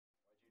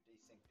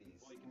these.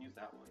 Well, you can use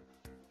that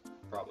one.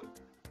 Probably.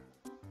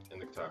 In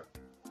the guitar.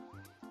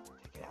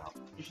 Take it out.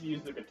 You should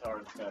use the guitar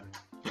instead.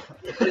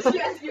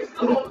 Yes, use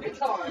the whole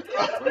guitar.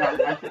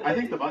 Well, I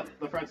think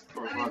the frets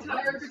correspond An to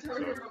entire buttons, Guitar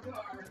so- Hero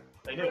card.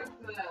 They do. No,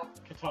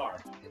 Guitar.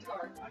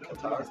 guitar.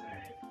 Guitar.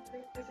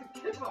 It's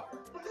a guitar.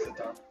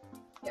 Guitar.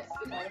 Yes,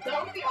 guitar.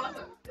 That would be awesome.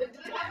 Do they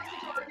have a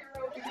Guitar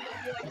Hero? Because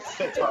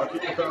I feel like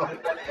Guitar Hero.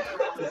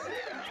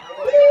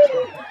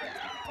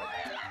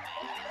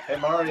 Hey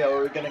Mario,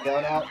 are we gonna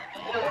go now?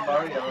 Hey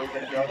Mario, are we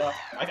gonna go now?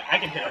 I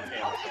can hit on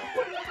piano.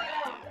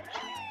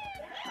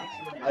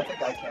 I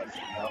think I can.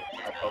 No,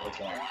 I probably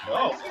can't.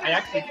 Oh, I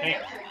actually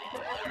can't.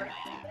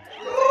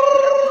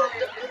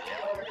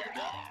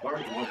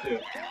 Mario can one too.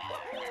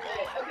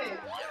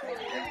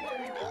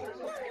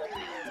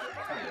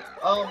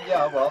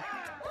 Yeah, well.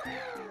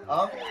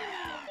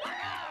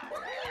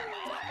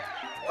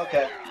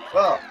 Okay.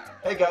 Well,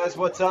 hey guys,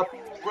 what's up?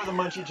 We're the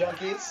Munchie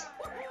Junkies.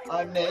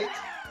 I'm Nate.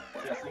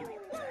 Jesse.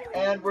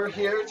 And we're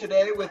here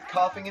today with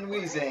coughing and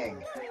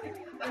wheezing.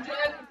 I'm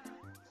Jen.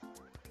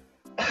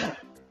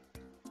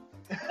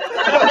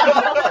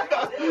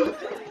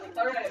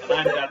 Alright.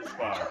 I'm Death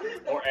Squad.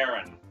 Or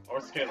Aaron. Or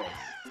Skittles.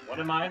 What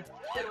am I?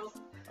 Skittles.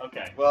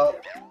 Okay. Well,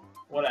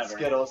 Whatever.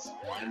 Skittles.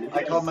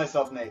 I called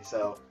myself Nate,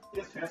 so. He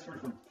has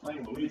transferred from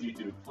playing Luigi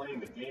to playing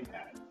the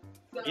gamepad.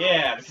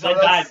 Yeah, because So I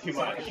died that's- too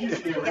much. If you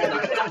see a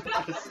random,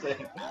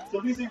 Interesting. so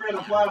if you see a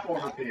random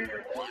platform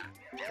appear,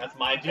 That's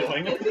my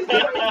doing. He's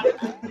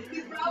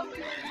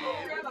probably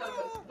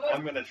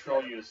I'm gonna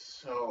troll you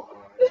so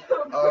hard.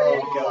 Oh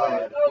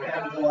god. we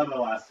had a dilemma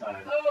last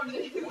time. Oh,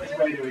 jeez. Which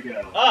way do we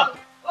go? Ah!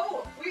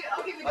 Oh,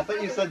 okay, we I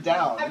thought you said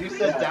down. You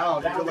said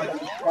down. You're like,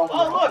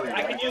 Oh look!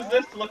 I can use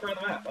this to look around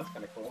the map. That's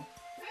kind of cool.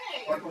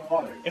 Hey. Sparkling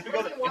water. If we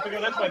go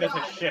this way, there's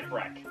a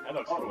shipwreck. That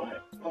looks Oh, cool.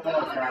 okay.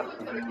 Oh, crap.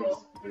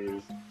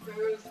 Booze.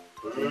 Booze.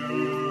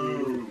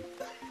 Booze.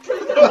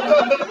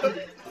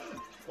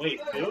 Wait,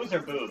 booze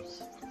or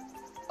boobs?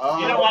 oh.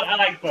 You know what? I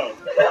like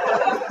both.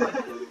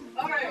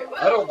 Alright, well.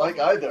 I don't like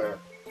either.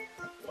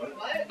 What?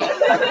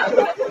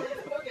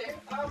 Okay,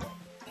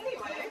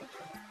 anyway,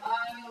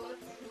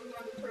 let's move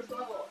on to the first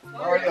level.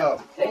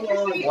 Mario, Take your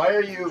hold on. seat. Why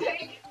are you?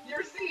 Take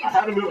your seat. I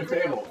had to move a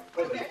table.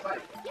 Wait, there's a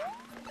pipe.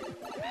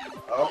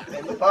 Oh,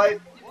 in the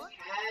pipe.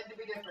 Had to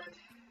be different.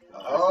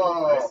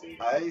 Oh, see.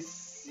 I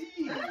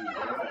see.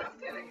 Alright.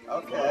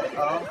 Okay.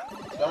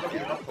 That'll be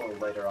helpful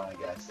later on, I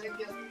guess.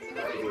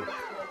 Maybe.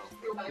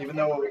 Even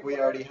though we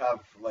already have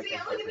like See, a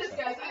look at this, 100%.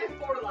 guys. I have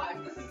 4 lives.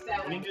 This is sad.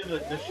 We need to do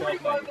the shell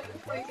 41, thing.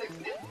 26,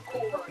 and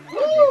 4.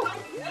 Woo!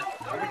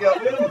 Here we go.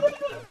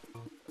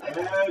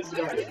 It's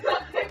not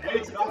Hey,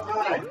 it's not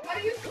time. What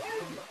do you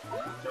assume?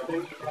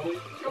 Jumping, probably.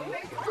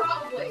 Jumping?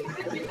 Probably.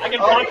 I can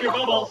Oh. pop your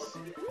bubbles.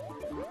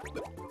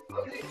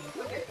 Okay,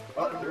 okay.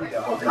 Oh, here we go.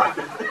 Oh, God.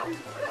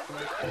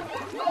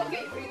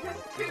 Okay, we press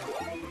 2.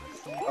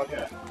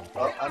 Okay.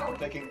 Well, I'm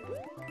thinking.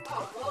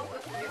 Oh, well,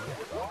 let's make it.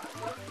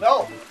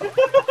 No!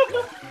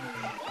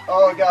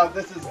 Oh god,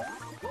 this is.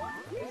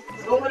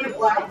 So many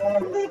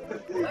platforms. Oh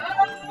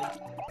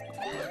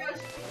my gosh.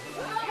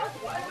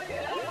 Why am I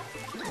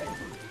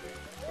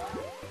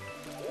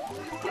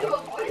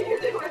What are you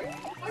doing?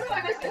 What am I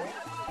missing?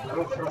 I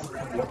don't trust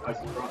random I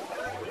should trust.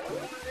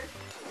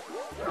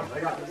 I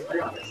got this. I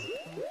got this.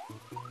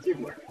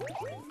 Teamwork.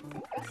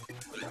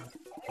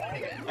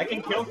 I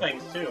can kill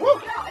things too.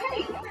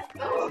 Hey!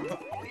 Oh.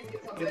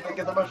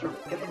 Get the mushroom.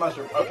 Get the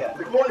mushroom. Okay.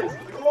 The coins.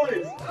 The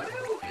coins.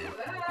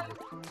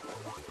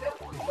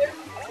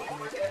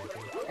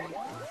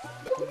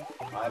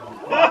 I'm.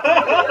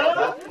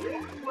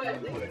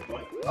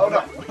 What? Oh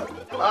no!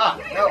 Ah,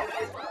 no!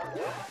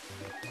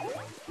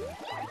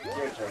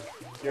 You're a jerk.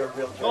 You're a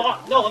real jerk. No,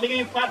 no, let me give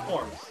you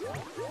platforms.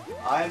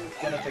 I'm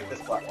gonna take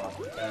this platform.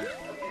 Never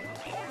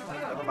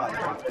I mind.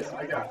 got this.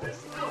 I got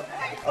this.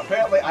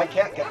 Apparently, I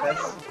can't get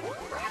this.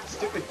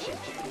 Stupid cheat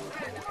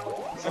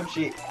sheet. Some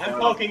cheat. I'm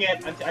poking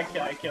it. I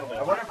killed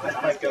I it. wonder if this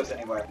pipe goes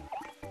anywhere.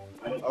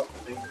 I don't Oh.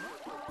 think.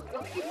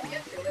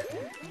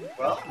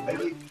 Well,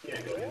 maybe.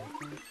 Can't do it.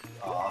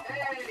 Aw.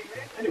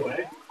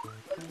 Anyway.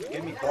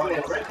 Give me Coins.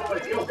 coins. Red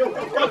coins. Go, go,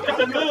 go, go. Look, it's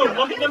a moon.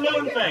 Look at the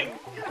moon thing.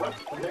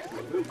 What? Next to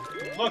the food.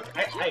 Look,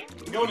 I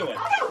go to it.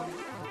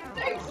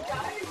 Thanks,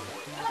 guys.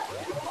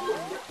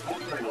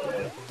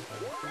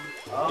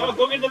 No,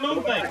 go get the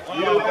moon thing.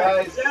 You Oh.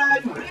 guys. Yay!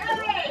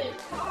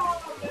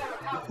 Oh,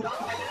 no.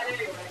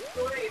 Anyway,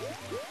 great.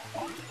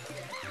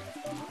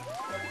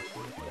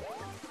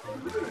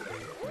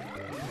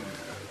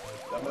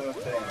 The moon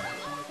thing.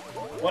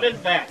 What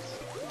is that?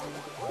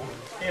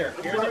 Here's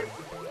a.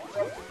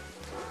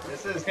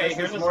 This is. Okay, this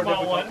here's is a more small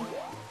difficult. one.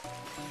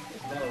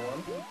 There's another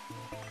one.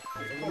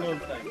 Here's the moon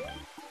thing.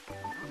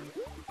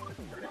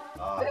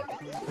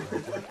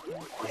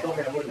 Told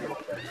me I wouldn't go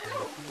up there.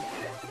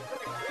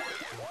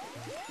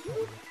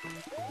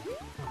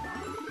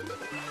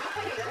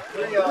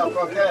 Hurry up,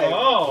 okay.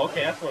 Oh,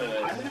 okay, that's what it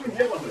I is. didn't even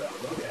get one of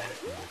those.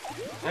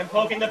 Okay. I'm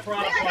poking the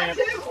piranha Yeah, I plant.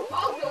 got 2.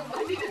 Awesome.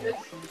 I needed this.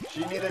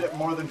 She needed it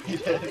more than we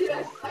did.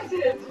 Yes, I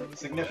did.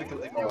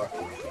 Significantly more.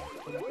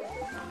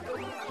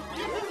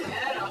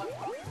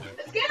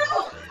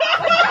 Skittle!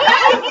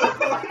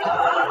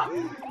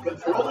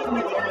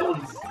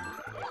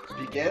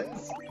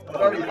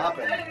 What already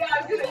happened?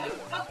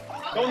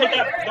 Don't hit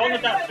that! Don't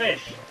hit that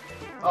fish!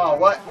 Oh,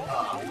 what?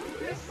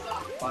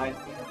 Fine.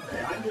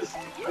 Hey, I'm just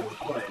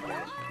playing,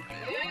 man.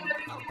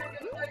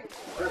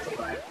 That's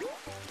alright.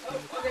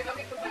 Okay, let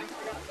me come back.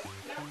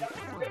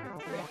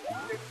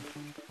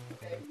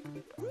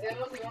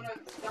 Daniel, you wanna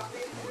stop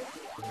me?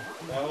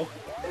 No.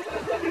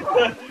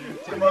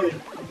 Too much.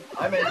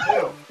 I'm in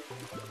too.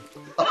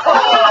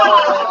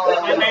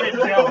 I made it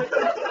jump.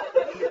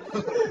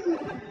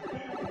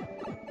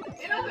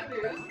 In other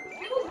news,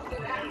 Skittles is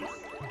an ass.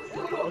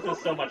 This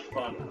is so much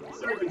fun.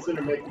 So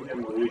consider making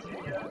him Luigi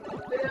again.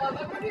 Yeah,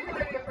 that might be a good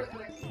idea for the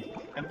next.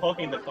 I'm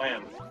poking the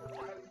clam.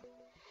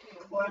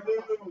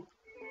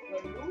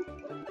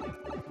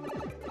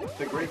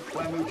 The great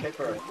Clemu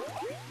Caper.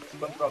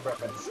 SpongeBob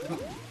reference.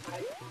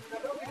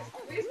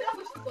 We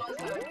established this last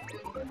time.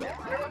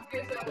 I don't know if we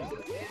established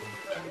this in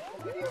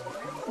the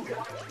video.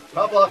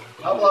 Pablo,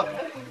 Pablo.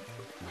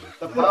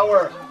 The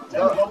power.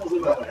 Bubbles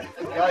in the way.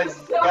 Guys,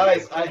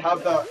 I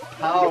have the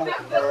power.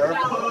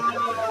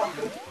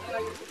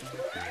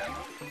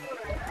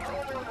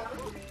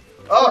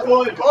 Oh,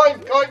 going.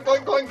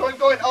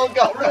 Oh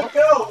god. Where'd it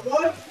go?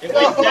 What? It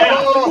went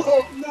down.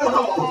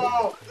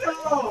 No!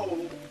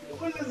 No!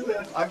 What is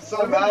this? I'm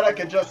so mad I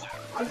could just.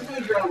 I'm just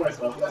gonna drown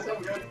myself. That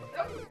sound good?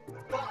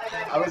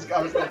 I was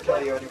gonna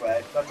kill you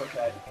anyway. That's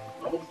okay.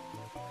 Bubbles?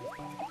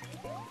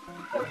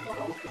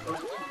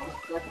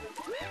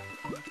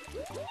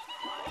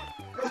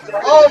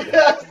 Oh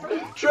yes!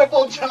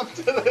 Triple jump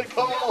to the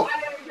goal!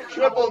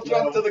 Triple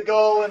jump to the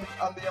goal, and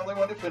I'm the only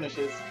one who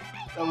finishes.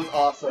 That was I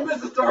awesome.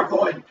 missed the star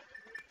coin!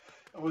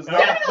 That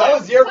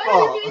was your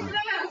fault.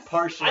 I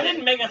Partially. I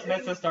didn't make us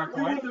miss the star You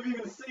coin. wouldn't have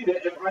even seen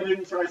it if I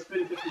didn't try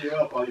spin 50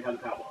 up while you had the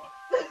power off.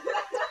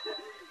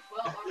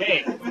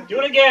 Okay, do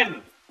it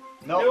again!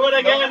 No, Do it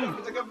again! No.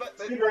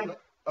 Speedrun.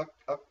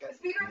 Okay.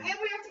 Speedrun, and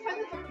we have to find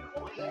the third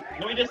coin.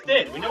 No, we just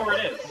did. We know where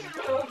it is.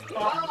 Oh,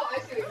 I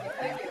see what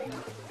you mean.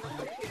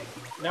 Thank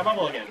you. Now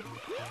bubble again.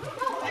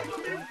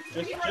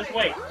 Just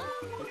wait.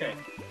 Okay.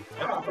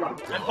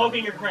 I'm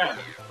poking your crab.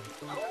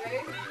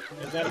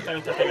 Is that a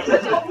sentence I think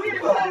That's of? a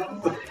weird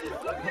sentence.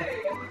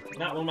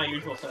 Not one of my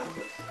usual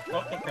sentences.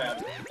 Poke the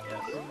crab.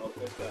 Yes, poke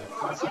the crab.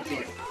 That's a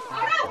cheat.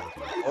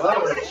 Well,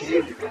 that was a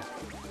cheat.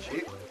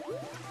 Cheat?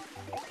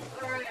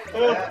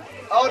 Oh,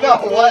 Oh no,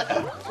 what?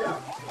 Yeah,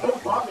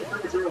 don't pop it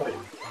prematurely.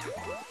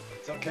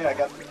 It's okay, I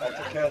took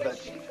care of that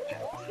cheat.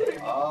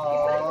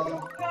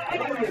 Oh. I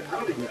don't even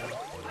know yet.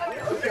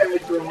 Okay,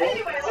 Drew.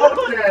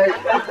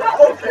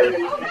 Okay.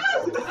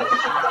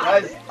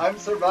 Guys, I'm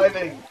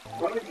surviving.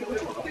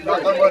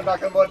 Knock on wood,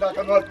 knock on wood, knock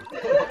on wood.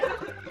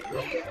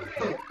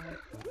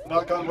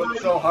 Knock on wood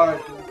so hard.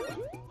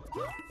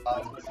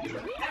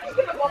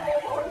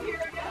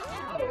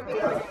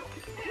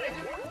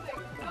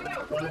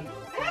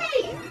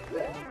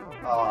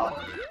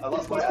 I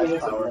lost my ice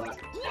power.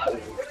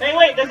 hey,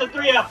 wait! There's a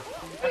 3-up!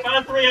 I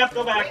found a 3-up.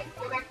 Go back.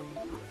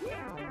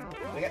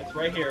 Dang it. It's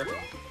right here.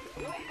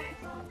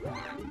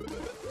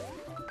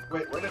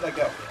 Wait, where did I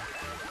go?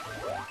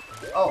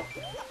 Oh,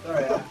 there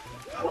I am.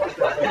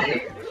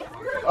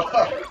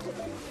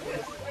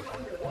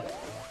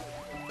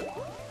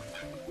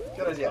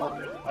 Good idea.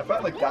 I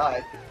finally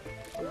died.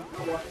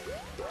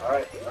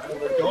 Alright.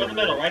 Go in the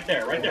middle, right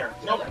there, right there.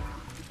 Nope.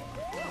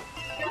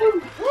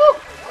 Woo!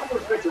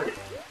 Almost victory.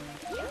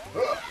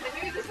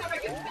 Maybe this time I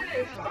can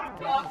finish.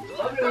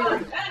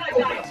 And I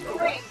died.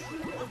 Great.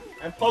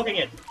 I'm poking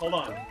it. Hold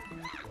on.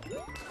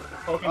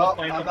 Poking Oh, the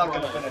plant I'm not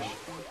gonna finish.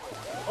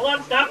 Hold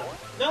on, stop!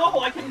 No,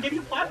 I can give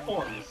you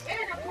platforms. And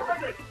you're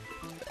perfect.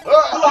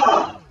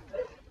 Ah!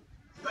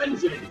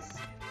 Vengeance.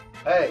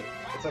 Hey,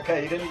 it's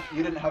okay.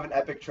 You didn't have an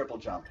epic triple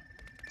jump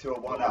to a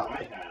Well, 1-up.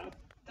 I have.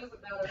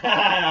 Doesn't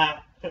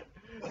matter.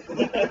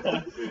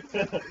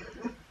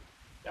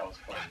 That was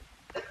fun.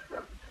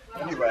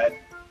 Anyway,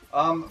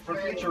 for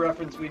future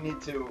reference, we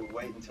need to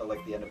wait until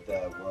like the end of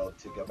the world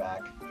to go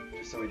back,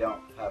 just so we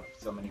don't have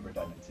so many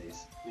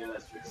redundancies. Yeah,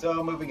 that's true.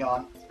 So moving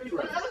on.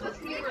 Speedrun. That was a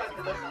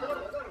speedrun. That was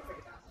pretty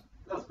fast.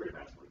 That was pretty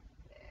fast.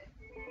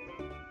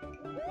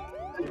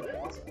 Anyway,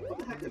 what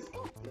the heck is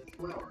flower?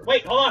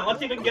 Wait, hold on. Let's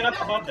see if we can get up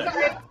above this.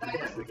 Sorry,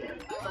 Yes, we can.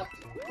 I left.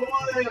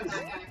 Coins!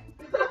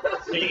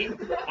 See?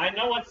 I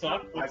know what's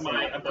up with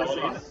my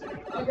abilities.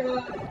 Oh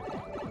god.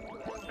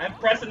 I'm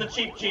pressing the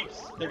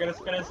cheeps. They're gonna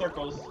spin in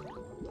circles.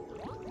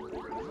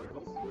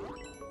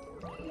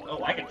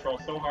 Oh, I control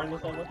so hard in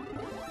this level.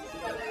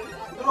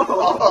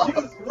 Oh,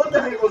 Jesus, what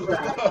the heck was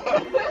that?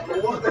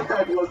 What the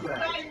heck was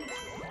that?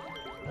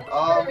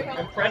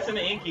 I'm pressing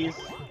the inkies.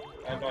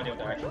 I have no idea what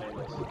their actual name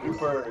is.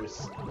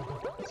 Bloopers.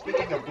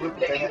 Speaking of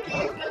bloopers, dang it.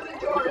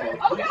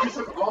 Okay, you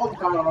took all the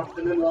power off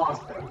and then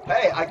lost them.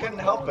 Hey, I couldn't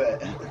help it.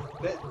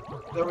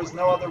 There was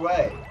no other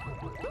way.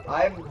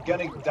 I'm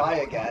gonna die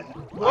again.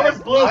 Where's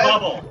Blue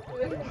Bubble?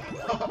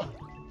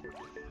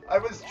 I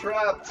was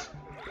trapped.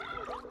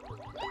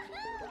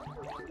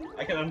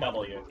 I can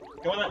unbubble you.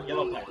 Go in that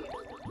yellow pipe.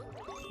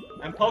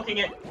 I'm poking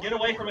it. Get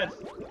away from it.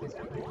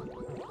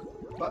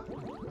 But,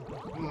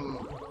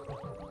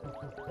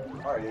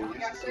 Mario,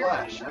 use a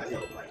splash.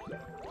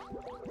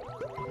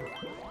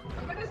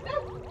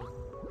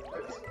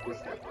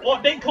 Oh,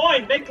 big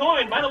coin! Big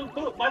coin! By the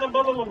blah blah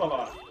blah blah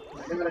blah.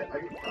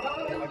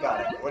 I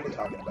got it. What are you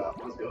talking about?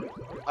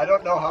 I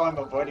don't know how I'm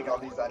avoiding all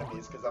these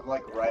enemies because I'm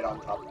like right on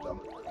top of them.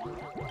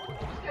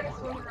 Gotta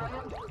swim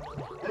around.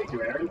 Thank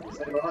you, Aaron. You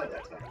saved my life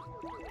that time.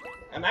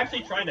 I'm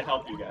actually trying to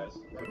help you guys.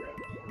 Okay.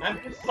 I'm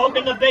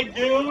poking the big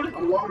dude!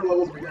 On water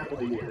levels, we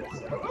definitely need it,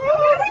 so. Okay, I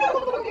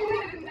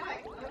didn't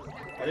die.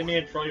 I didn't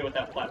mean to throw you with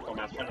that platform,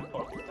 I was trying to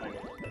poke the thing.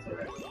 That's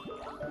alright.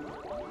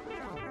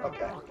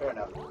 Okay, fair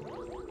enough.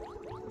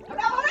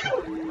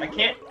 I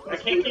can't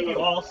keep you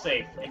all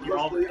safe if you're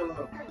all Push the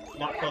yellow.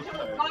 not close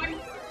to it. Fine.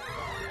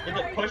 Did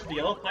it push the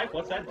yellow pipe?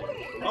 What's that do?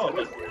 Oh, it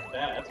does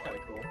that. That's kind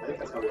of cool. I think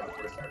that's how we got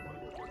the first time.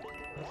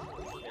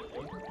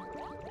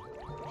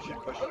 Should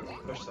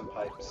push some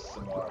pipes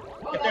some more.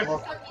 Oh, If that's they're,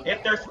 sucky.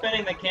 if they're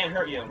spinning, they can't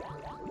hurt you.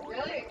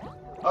 Really?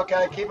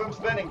 Okay, keep them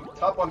spinning.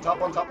 Top one, top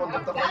one, top one,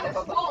 top one, That top is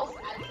one, top false,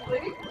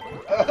 actually.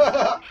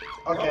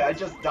 one. Okay, I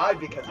just died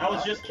because of I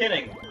was that. just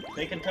kidding.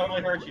 They can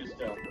totally hurt you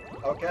still.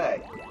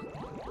 Okay.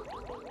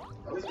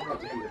 At least we're not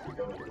doing it if we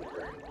go into the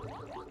green.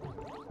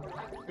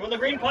 Go in the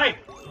green pipe!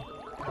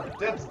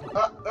 Dips.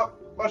 Oh,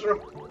 mushroom.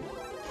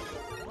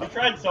 You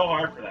tried so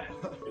hard for that.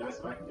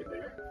 Yes, I can get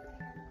there.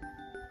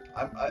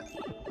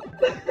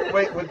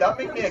 Wait, would that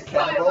make me a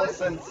cannibal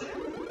since...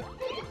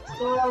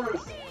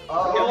 Stars!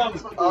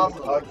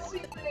 Oh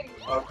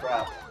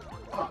crap.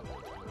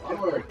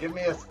 Onward. Give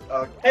me a...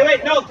 Hey,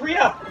 wait, no, 3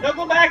 up! No,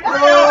 go back! No!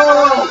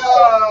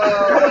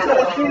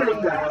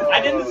 I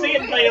didn't see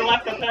it until you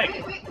left the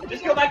thing.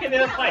 Just go back in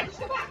the other pipe. Just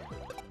go back.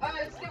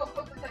 Still,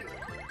 poke the thing.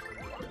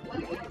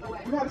 Let it get out of the way.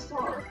 You got a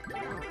star!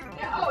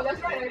 Yeah, oh,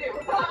 that's right, I do.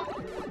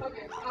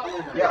 Okay.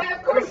 Oh, Yeah.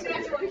 of course,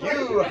 naturally.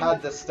 You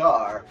had the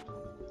star.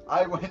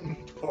 I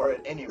went for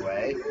it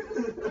anyway.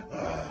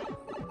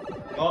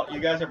 Well, you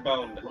guys are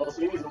boned. Well,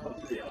 so you need one of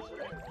the 3 of us,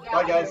 right? Yeah,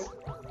 Bye, I guys. do.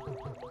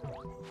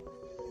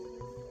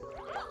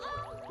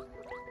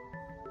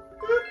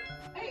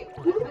 Hey,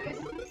 that's nice.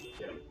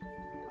 Get him.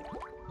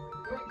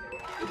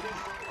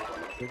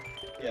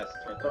 Yes,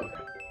 it's right Okay.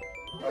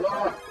 there.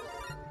 Ah!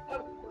 Oh,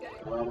 okay.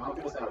 I'll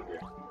get us out of here.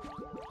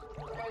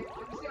 Okay,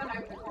 I'm just gonna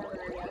hide in the corner,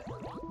 I guess.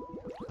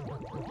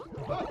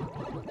 Oh,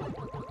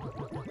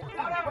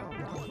 no!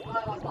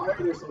 Why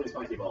are there so many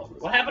spiky balls in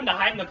this? What happened to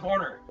hide in the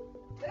corner?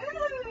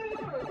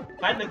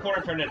 Hide in the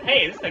corner turned in,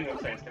 hey, this thing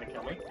looks like it's gonna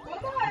kill me. Well,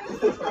 no, I was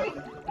just like,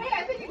 hey,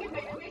 I think you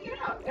can make it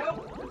out.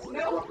 Nope.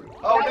 Nope.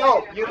 Oh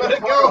no! You let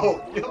it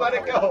go! You let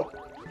it go!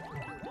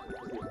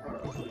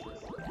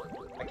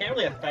 I can't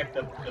really affect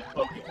the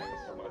poking thing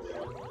so much.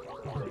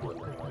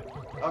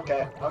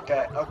 Okay.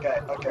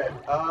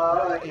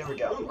 Here we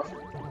go.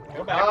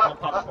 Go back, I'll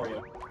pop it for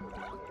you.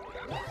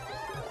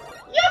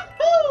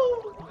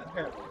 Yahoo!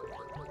 Apparently.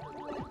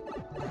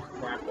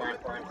 Quack, quack,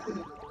 quack.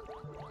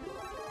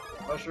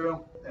 Mushroom.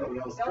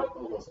 Everyone else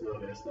almost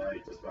noticed that I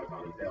just about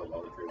got impaled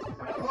while the tree was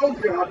Oh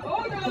god!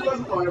 Oh, no. Who has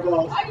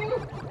fireballs? I do.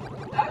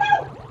 Oh,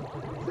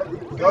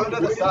 no! Go to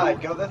the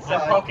side. Go to the I'm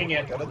side. poking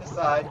it. Go to the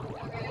side.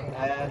 Okay.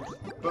 And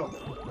boom.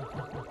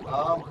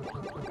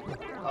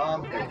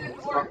 That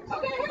didn't work.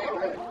 Okay,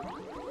 here.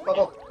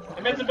 Bubble.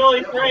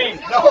 Invincibility frame!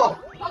 No!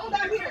 Bubble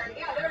down here.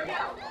 Yeah, there we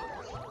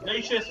go. No,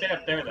 you should have stayed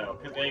up there though,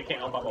 because then you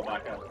can't all bubble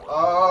back up.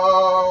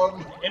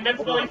 Hold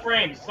Invincibility on.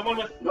 frames. Someone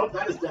with. Nope,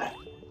 that is death.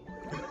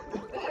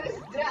 That is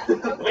death.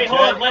 Wait,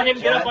 hold on. Let him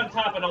get up on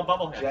top, and I'll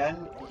bubble him.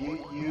 Jen,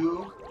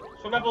 you.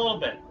 Swim up a little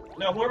bit.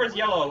 No, whoever's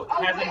yellow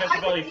has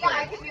invincibility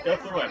I frames. can do Go this.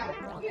 through it.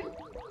 Yeah.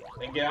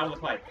 And get out of the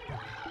pipe.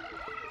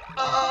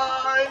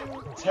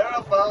 I'm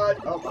terrified.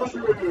 Oh,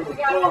 Mushroom! got it.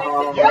 You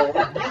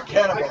I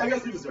cannibal.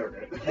 guess you deserved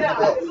it. Yeah,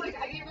 it's like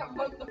I gave him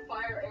both the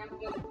fire and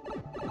the.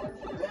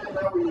 And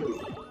now we move.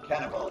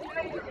 Cannibal.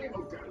 Yeah, you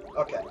do.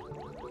 Okay.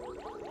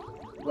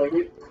 Wait,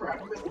 crap,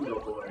 I missed the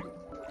middle point.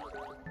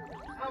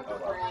 Oh,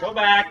 crap. Go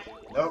back.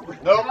 Nope.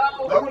 No.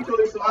 Someone kill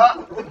yourself! Ah.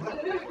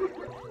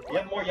 You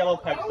have more yellow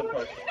pipes to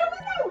push. No.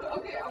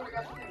 Okay, oh my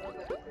gosh, I love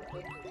that.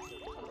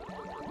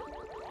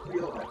 The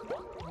yellow pipe.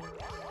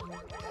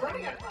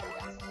 Running out of time.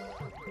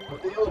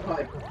 With the yellow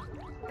pipe.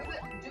 What does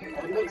it do?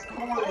 And it makes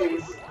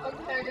coins!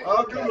 Okay, I get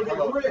Okay. Dude, Hello.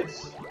 you're rich!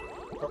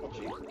 Purple G.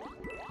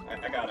 I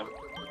got him.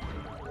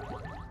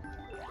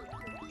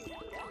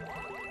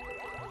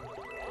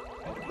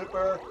 And a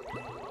blooper.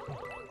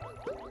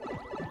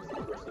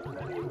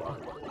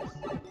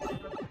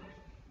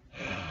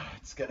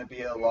 It's gonna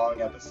be a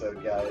long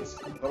episode, guys.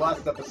 The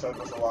last episode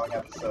was a long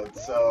episode,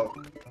 so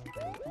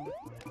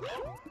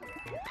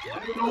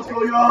I don't know what's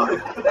going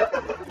on!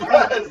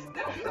 yes,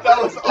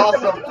 that was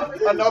awesome.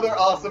 Another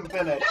awesome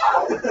finish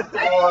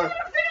for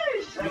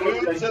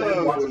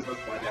YouTube.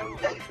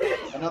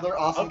 Another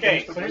awesome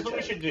Okay, finish for so here's what we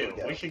YouTube. should do.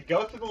 Yeah. We should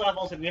go through the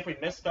levels, and if we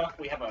miss stuff,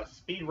 we have a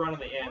speed run at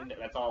the end.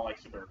 That's all like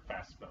super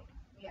fast mode.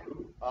 Yeah.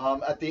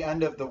 At the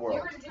end of the You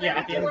world. were doing Yeah,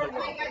 at the end of the it.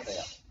 world. Yeah.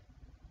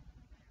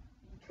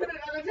 Put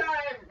another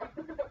time.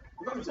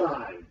 Another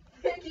time!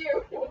 Thank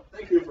you.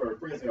 Thank you for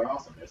praising our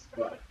awesomeness,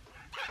 but...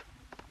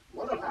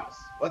 One up house.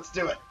 Let's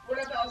do it. What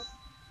else?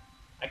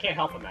 I can't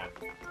help him, man.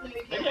 Maybe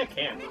Maybe I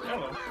can. I don't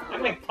know. I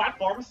can make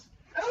platforms.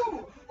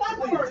 Oh, Please,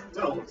 platform!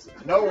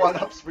 don't. No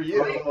one-ups for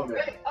you. Wait,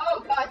 wait.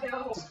 Oh god,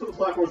 no. Just put the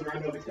platforms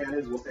around the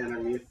cannons, we'll stand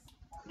underneath.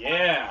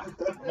 Yeah.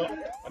 Look,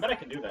 I bet I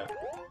can do that.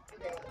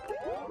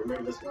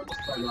 Remember this one, just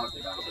try not to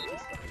get Bowser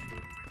this time.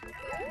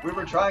 We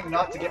were trying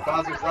not to get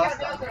Bowser's last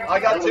time. I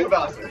got 2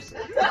 Bowsers.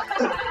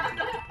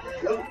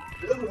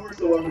 It doesn't work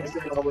so well when you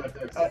stand all the way up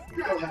there, 'cause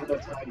you don't have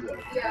enough time to...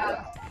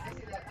 Yeah, I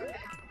see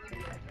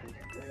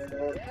that.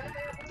 Okay.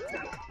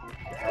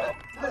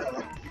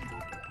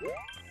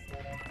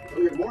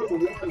 We have more than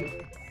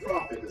one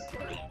profit this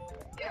time.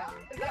 Yeah,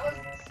 that was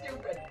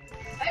stupid.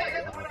 Hey,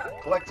 I got the one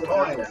up. Collect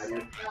coins.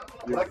 No,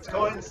 Collect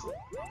coins.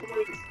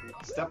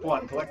 Step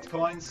 1, collect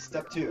coins.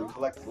 Step 2,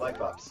 collect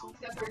life ups.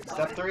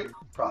 Step 3,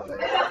 profit.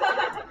 Wait,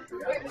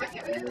 why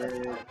can't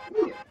I?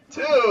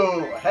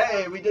 2!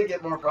 Hey, we did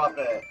get more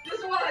profit.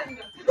 Just one!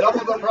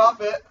 Double the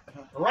profit.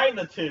 Right in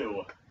the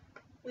 2.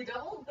 We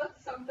doubled?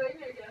 That's something,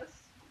 I guess.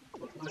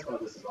 What's nice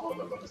about this is all of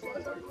our bonus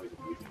lives are going to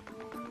be.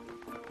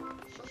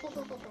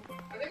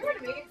 Are they going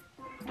to me?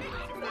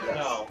 Yes.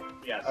 No.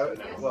 Yes. Oh,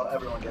 No. well,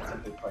 everyone gets in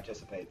who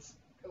participates.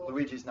 Cool.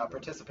 Luigi's not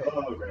participating.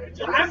 Oh, great.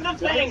 I'm the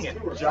thing!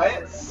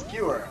 Giant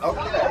skewer.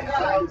 Okay.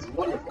 Sounds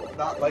wonderful.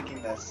 Not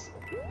liking this.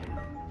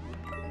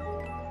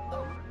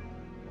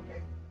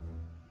 Okay.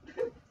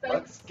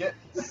 Let's get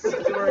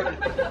skewered.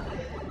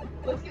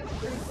 Let's get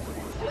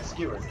screwed.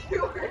 Skewered.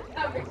 Skewered.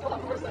 That makes a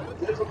lot more sense.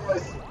 Digital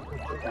Quest.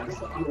 That's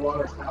the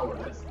underwater tower.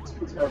 That's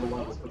 2 terrible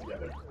levels put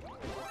together.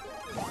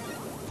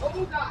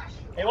 Oh gosh.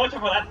 Hey, watch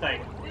out for that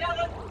thing.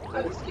 Yeah,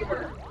 I'm a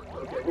skewer.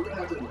 Okay, we're gonna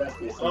have to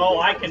investigate some Oh,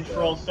 of I these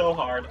control so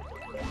hard.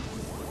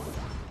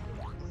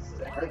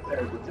 Stay right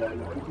there, but I'm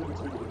going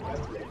to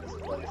investigate this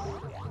place.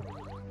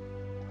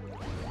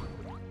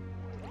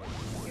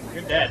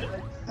 You're dead.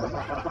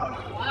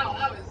 Wow,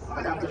 that was.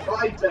 I have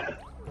defied death.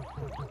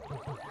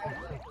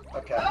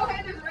 Okay. Oh,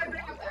 hey, there's a red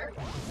ring up there.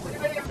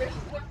 Anybody ambitious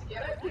enough to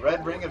get it?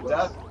 Red ring of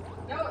death.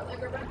 No,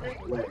 like a red ring.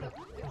 Wait.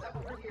 It's up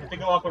over You here. have to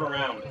go up and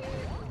around.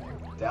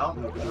 Down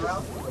and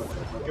around.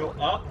 Go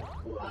up?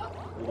 Hold on.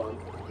 Hold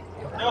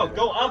on. No,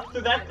 go up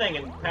through that thing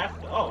and past.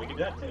 Oh, we can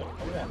do that too. Look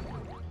at that.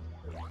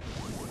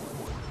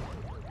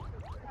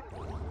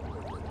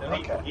 No,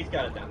 Okay. he's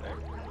got it down there.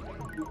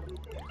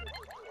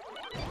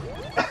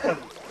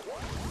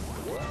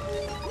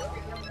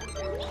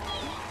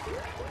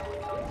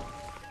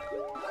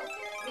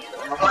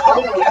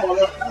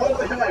 What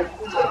the heck?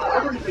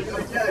 Everything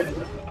again.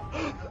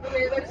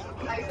 Okay, there's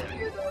ice up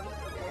here though.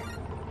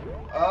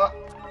 Uh,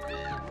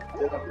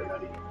 Get up here,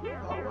 buddy.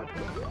 Oh,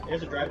 what?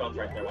 There's a dry bones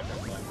right there. Watch out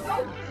for that.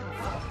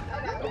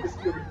 Oh, Don't be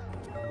scared.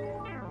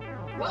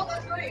 well,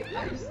 that's great.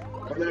 I just.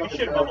 Right now, You it's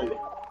should entirely-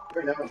 bubble.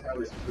 Right now, it's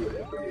entirely screwed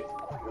if we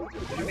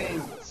you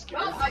mean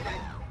skewered? Well, I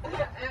died.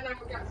 And I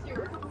got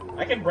skewered.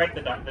 I can break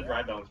the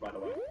dry bones, by the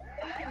way.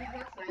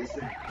 That's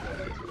nice.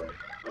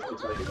 Let's go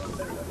try to get over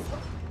there, buddy.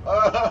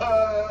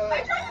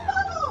 I tried to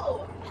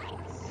bubble!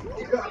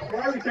 God, why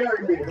are you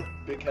carrying me?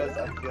 Because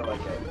I feel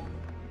like it.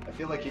 I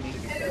feel like you need to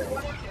be And there's carried.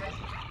 one up there.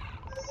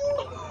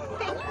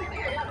 I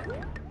think I got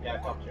it. Yeah, I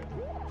popped you.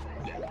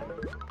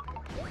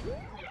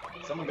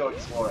 Someone go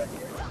exploring.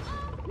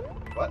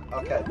 What?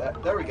 Okay,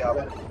 there we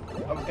go.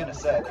 I was gonna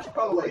say, there's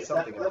probably Wait,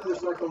 something. that other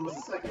circle was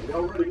the second. We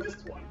already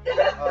missed one.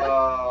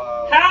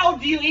 How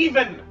do you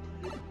even?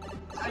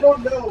 I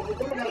don't know.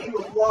 We're gonna have to do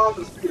a lot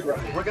of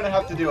speedrunning. We're gonna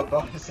have to do a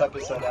bonus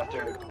episode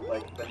after,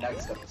 like, the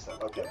next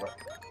episode. Okay, Okay,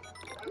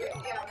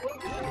 yeah.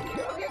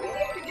 Okay, we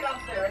need to get up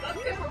there. That's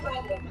a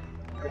problem.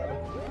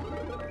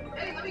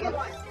 Hey, let me get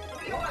one.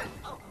 Let me get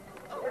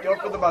one. go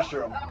for the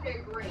mushroom. Okay,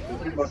 great. The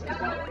 3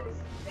 mushrooms now.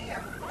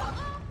 Damn.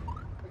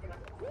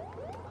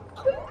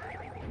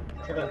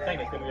 For the thing,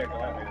 it's gonna be a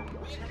glad man.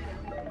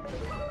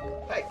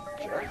 Hey,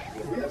 jerk.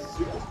 We have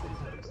super speed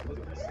types. Look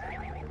at this.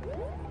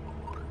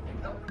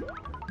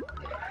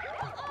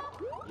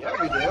 Yeah,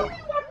 we do.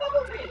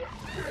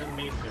 Didn't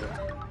mean to.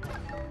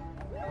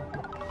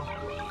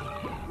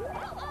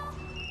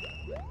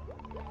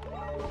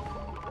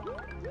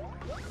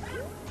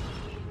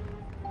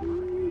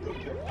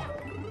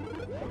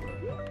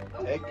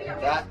 Take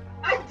that.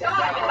 I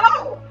died!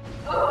 No!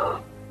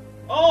 Oh!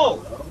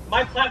 Oh!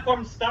 My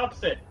platform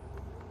stops it.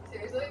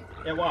 Seriously?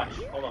 Yeah, watch.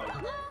 Hold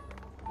on.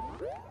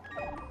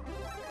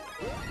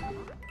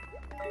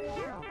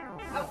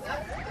 Oh,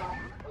 that's dumb.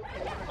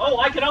 Okay. Oh,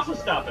 I can also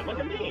stop it. Look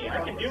at me.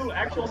 I can do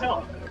actual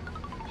help.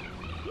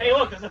 Hey,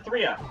 look, there's a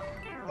 3-up.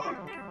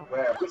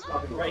 Where? Quit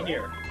stopping Right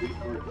here.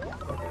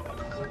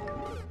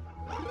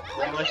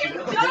 Unless you...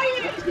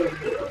 Giant!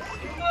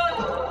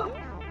 Ugh.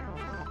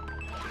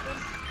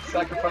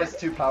 Sacrifice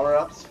 2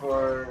 power-ups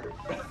for...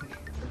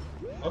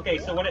 Okay,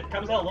 so when it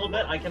comes out a little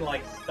bit, I can,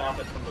 like, stop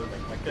it from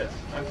moving. Like this.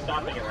 I'm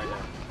stopping it right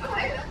now. Oh,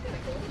 hey, that's kinda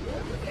cool.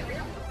 Yeah, I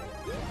got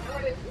something. No,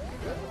 I didn't.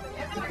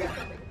 Yeah, no, I got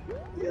something.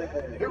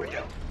 Yay. Here we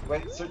go.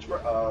 Wait, search for...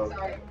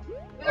 Sorry.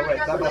 Oh, wait,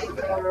 that must have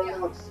been...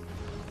 Power-ups.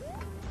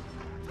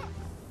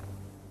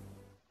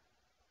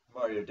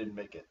 Mario didn't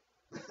make it.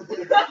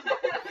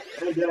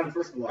 Hey, get on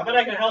first block. I bet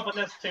I can help with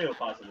this too,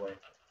 possibly.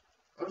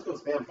 I'm just gonna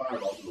spam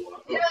fireballs in the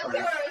water. Yeah, Oh that's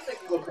what crap. I was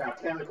thinking. Oh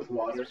crap, panic with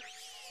water.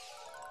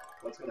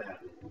 What's gonna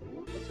happen?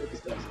 Let's take the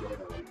steps going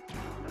on.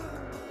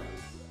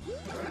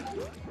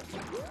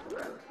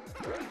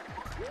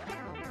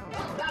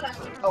 Oh, that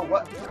actually. Oh,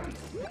 what?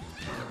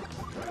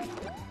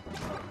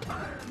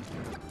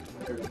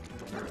 There we go.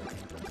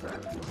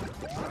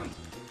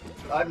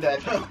 I'm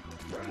dead.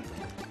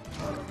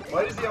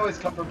 Why does he always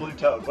come for Blue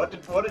Toad? What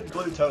did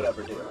Blue Toad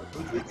ever do?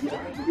 It's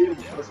yeah, you beat him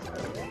first.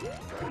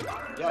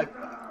 Yeah, Okay,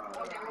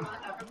 we're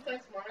not having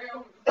sex,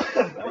 Mario.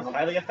 That was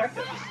highly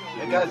effective.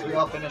 yeah, guys, we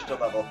all finished a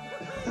level.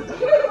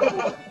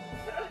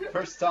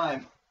 First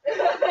time,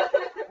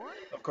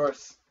 of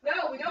course. No,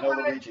 we don't No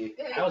want to. Luigi.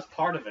 I was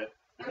part of it.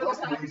 He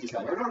must be Luigi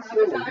somewhere. I'm not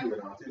sure what he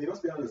went off to. He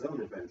must be on his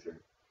own adventure.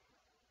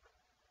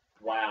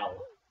 Wow.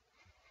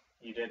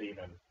 You did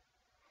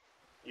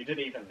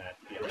even that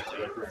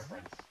DLC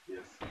reference.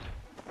 Yes.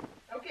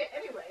 Okay,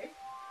 anyway,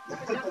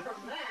 enough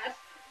from that.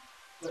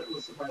 That was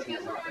I surprising.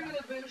 guess we're going to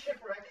the Boo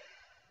Shipwreck.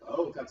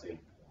 Oh, cutscene.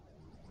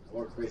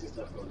 More crazy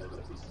stuff going on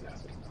with the Peach's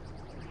Castle.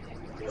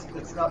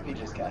 It's not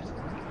Peach's castle.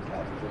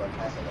 We're like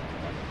castle.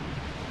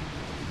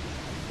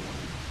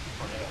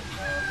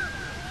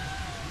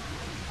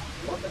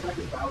 What the heck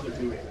is Bowser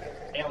doing?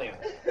 Alien.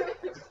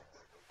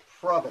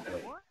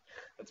 Probably.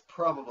 That's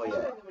probably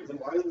it. Then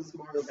why isn't this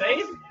Mario Save?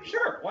 Galaxy?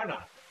 Sure, why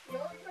not? No,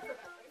 it's not that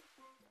thing.